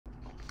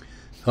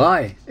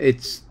Hi,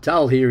 it's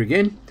Tull here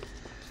again.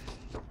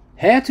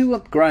 How to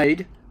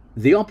upgrade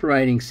the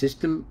operating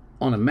system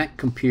on a Mac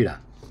computer.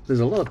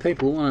 There's a lot of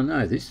people who want to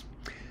know this.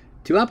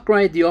 To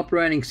upgrade the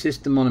operating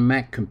system on a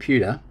Mac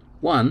computer,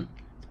 one,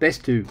 it's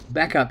best to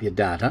back up your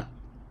data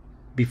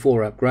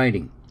before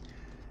upgrading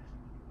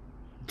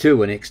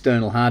to an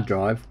external hard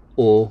drive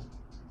or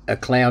a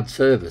cloud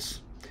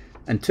service.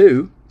 And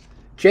two,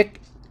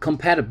 check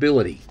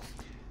compatibility.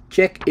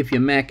 Check if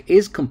your Mac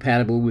is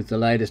compatible with the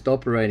latest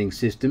operating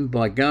system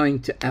by going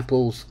to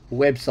Apple's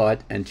website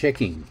and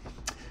checking.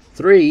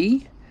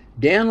 3.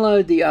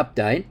 Download the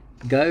update,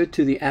 go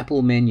to the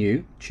Apple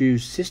menu,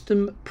 choose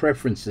System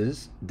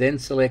Preferences, then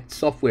select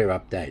Software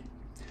Update.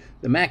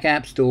 The Mac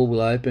App Store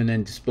will open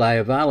and display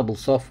available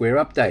software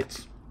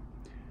updates.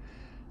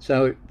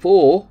 So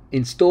 4.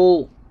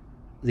 Install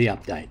the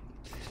update.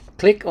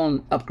 Click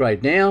on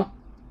Upgrade Now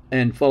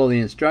and follow the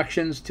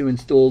instructions to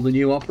install the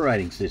new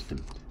operating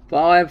system.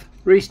 5.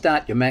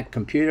 Restart your Mac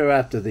computer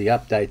after the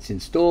update's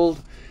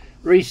installed.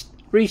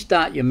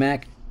 Restart your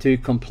Mac to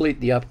complete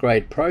the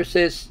upgrade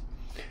process.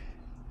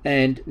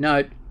 And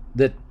note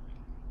that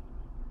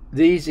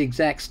these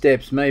exact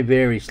steps may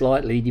vary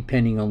slightly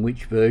depending on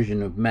which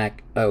version of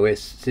Mac OS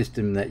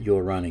system that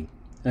you're running.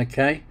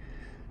 Okay,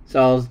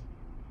 so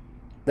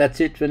that's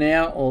it for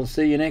now. I'll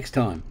see you next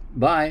time.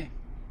 Bye.